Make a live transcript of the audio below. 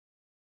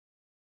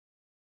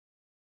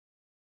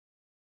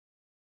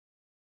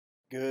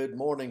Good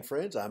morning,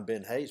 friends. I'm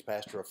Ben Hayes,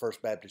 pastor of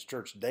First Baptist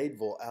Church,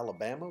 Dadeville,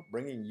 Alabama,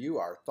 bringing you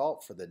our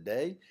thought for the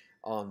day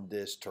on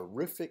this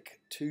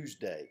terrific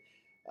Tuesday.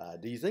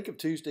 Do you think of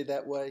Tuesday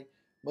that way?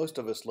 Most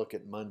of us look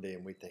at Monday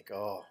and we think,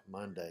 oh,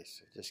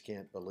 Mondays. I just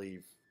can't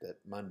believe that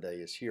Monday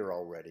is here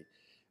already.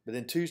 But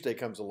then Tuesday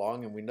comes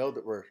along and we know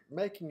that we're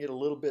making it a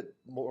little bit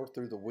more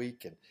through the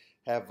week and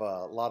have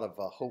a lot of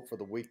hope for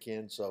the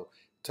weekend. So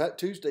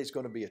Tuesday is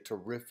going to be a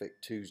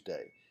terrific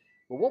Tuesday.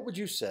 Well, what would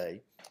you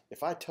say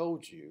if I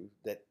told you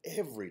that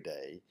every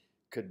day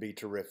could be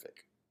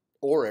terrific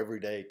or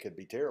every day could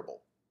be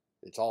terrible?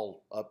 It's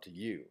all up to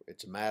you.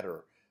 It's a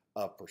matter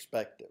of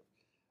perspective.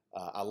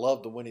 I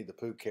love the Winnie the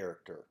Pooh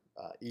character,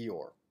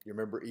 Eeyore. You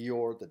remember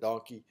Eeyore, the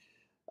donkey?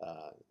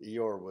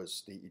 Eeyore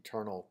was the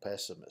eternal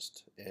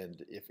pessimist.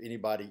 And if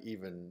anybody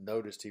even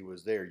noticed he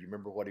was there, you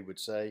remember what he would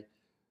say?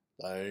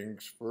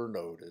 Thanks for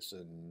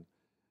noticing.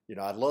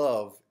 I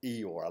love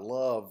Eeyore. I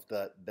love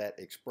that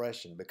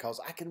expression because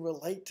I can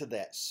relate to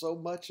that so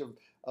much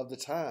of the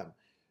time.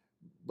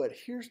 But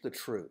here's the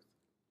truth.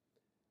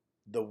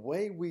 The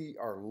way we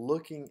are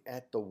looking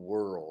at the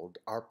world,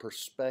 our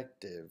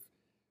perspective,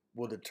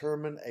 will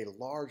determine a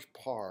large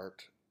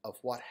part of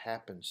what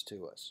happens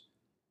to us.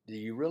 Do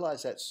you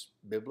realize that's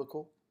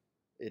biblical?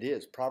 It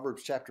is.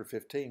 Proverbs chapter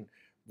 15,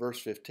 verse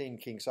 15,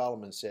 King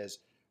Solomon says,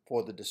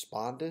 "For the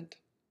despondent,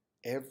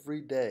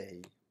 every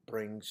day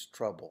brings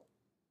trouble."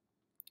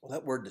 Well,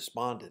 that word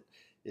despondent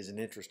is an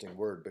interesting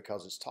word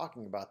because it's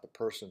talking about the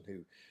person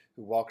who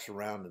walks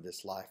around in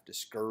this life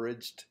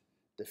discouraged,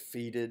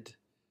 defeated,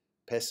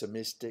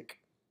 pessimistic,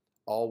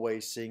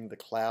 always seeing the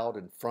cloud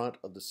in front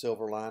of the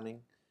silver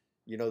lining.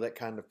 You know that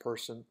kind of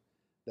person?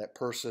 That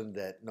person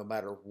that no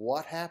matter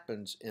what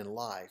happens in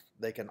life,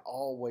 they can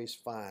always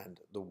find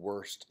the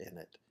worst in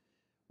it.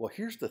 Well,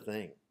 here's the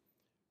thing.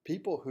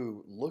 People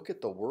who look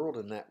at the world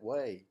in that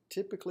way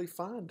typically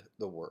find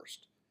the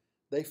worst.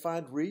 They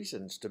find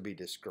reasons to be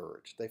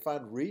discouraged. They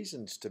find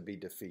reasons to be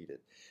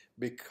defeated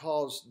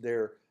because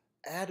their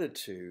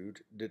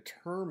attitude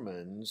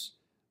determines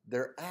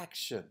their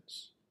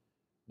actions.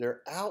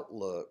 Their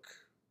outlook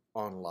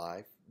on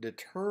life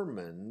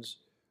determines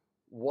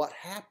what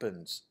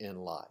happens in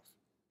life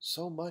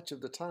so much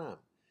of the time.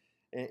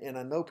 And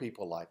I know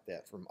people like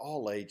that from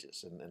all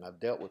ages, and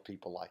I've dealt with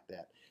people like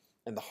that.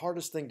 And the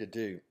hardest thing to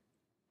do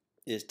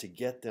is to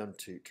get them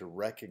to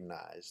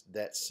recognize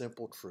that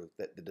simple truth,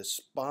 that the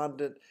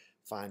despondent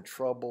find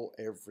trouble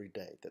every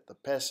day, that the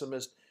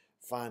pessimist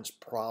finds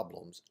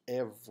problems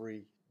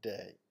every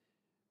day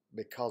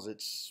because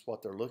it's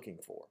what they're looking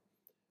for.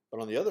 But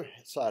on the other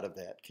side of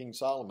that, King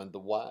Solomon, the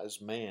wise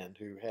man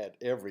who had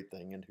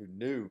everything and who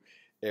knew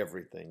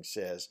everything,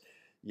 says,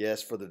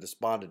 yes, for the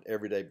despondent,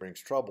 every day brings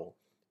trouble,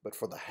 but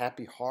for the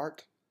happy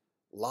heart,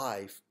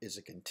 life is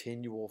a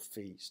continual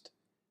feast.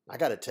 I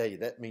got to tell you,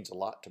 that means a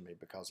lot to me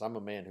because I'm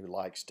a man who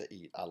likes to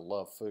eat. I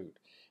love food,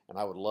 and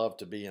I would love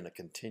to be in a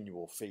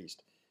continual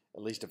feast,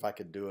 at least if I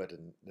could do it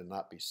and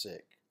not be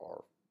sick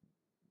or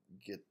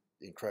get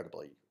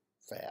incredibly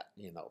fat,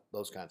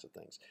 those kinds of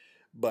things.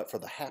 But for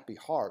the happy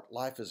heart,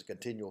 life is a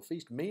continual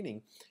feast,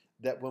 meaning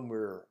that when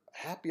we're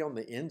happy on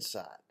the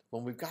inside,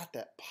 when we've got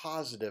that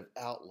positive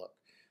outlook,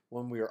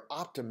 when we are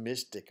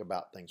optimistic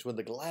about things, when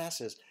the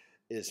glass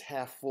is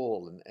half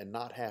full and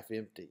not half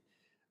empty,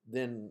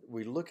 then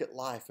we look at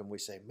life and we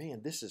say,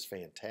 man, this is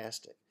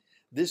fantastic.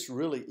 This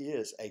really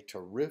is a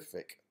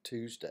terrific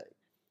Tuesday.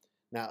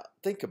 Now,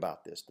 think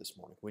about this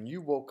morning. When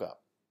you woke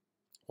up,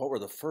 what were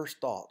the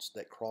first thoughts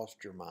that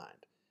crossed your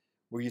mind?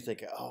 Were you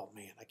thinking, oh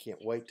man, I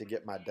can't wait to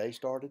get my day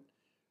started?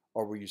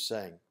 Or were you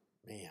saying,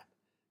 man,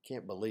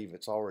 can't believe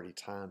it's already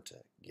time to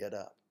get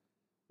up?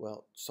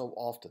 Well, so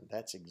often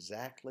that's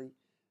exactly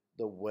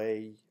the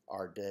way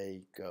our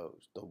day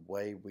goes, the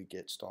way we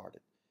get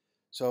started.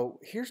 So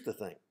here's the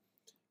thing.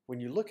 When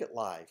you look at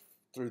life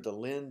through the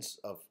lens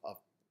of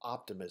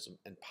optimism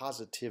and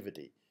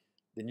positivity,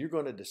 then you're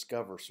going to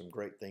discover some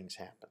great things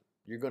happen.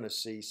 You're going to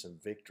see some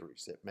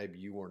victories that maybe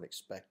you weren't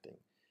expecting.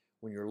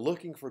 When you're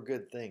looking for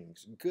good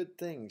things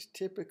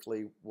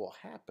typically will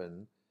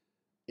happen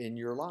in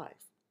your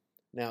life.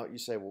 Now you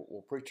say,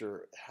 well,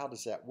 preacher, how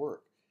does that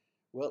work?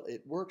 Well,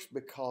 it works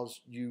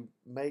because you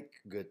make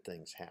good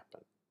things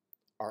happen.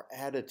 Our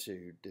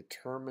attitude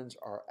determines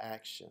our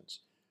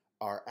actions.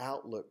 Our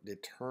outlook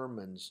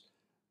determines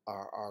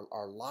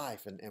our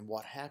life and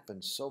what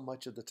happens so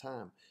much of the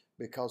time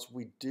because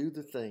we do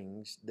the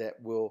things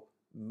that will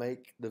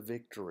make the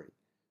victory.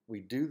 We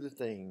do the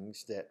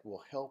things that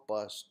will help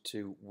us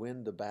to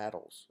win the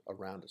battles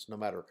around us, no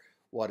matter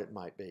what it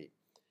might be.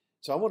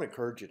 So I want to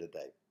encourage you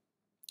today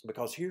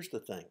because here's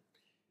the thing.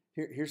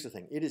 Here's the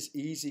thing. It is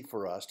easy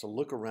for us to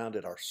look around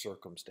at our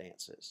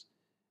circumstances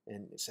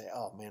and say,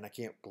 oh man, I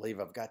can't believe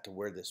I've got to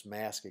wear this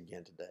mask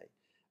again today.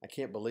 I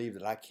can't believe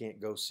that I can't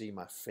go see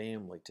my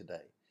family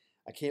today.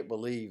 I can't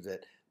believe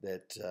that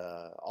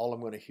all I'm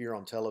going to hear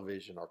on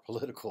television are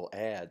political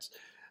ads,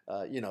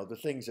 the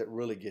things that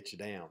really get you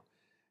down.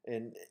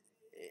 And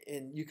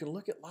you can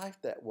look at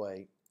life that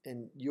way,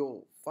 and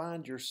you'll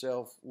find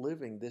yourself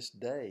living this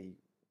day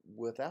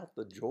without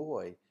the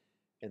joy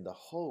and the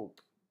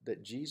hope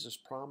that Jesus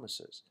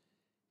promises.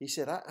 He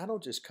said, I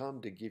don't just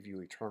come to give you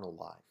eternal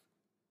life.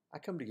 I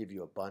come to give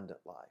you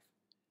abundant life.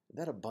 And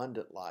that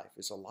abundant life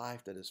is a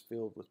life that is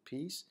filled with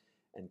peace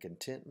and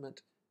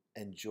contentment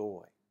and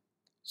joy.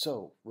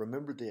 So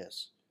remember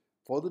this,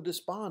 for the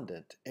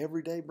despondent,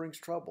 every day brings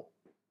trouble,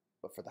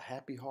 but for the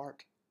happy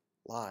heart,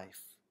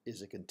 life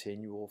is a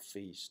continual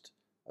feast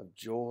of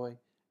joy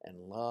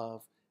and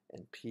love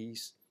and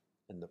peace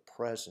and the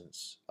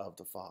presence of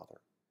the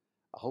Father.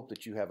 I hope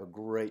that you have a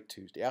great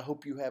Tuesday. I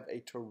hope you have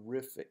a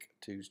terrific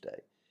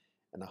Tuesday.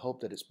 And I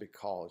hope that it's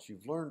because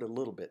you've learned a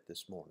little bit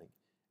this morning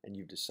and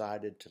you've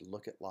decided to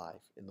look at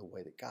life in the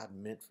way that God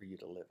meant for you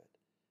to live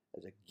it,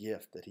 as a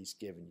gift that He's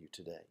given you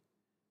today.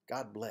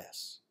 God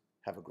bless.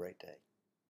 Have a great day.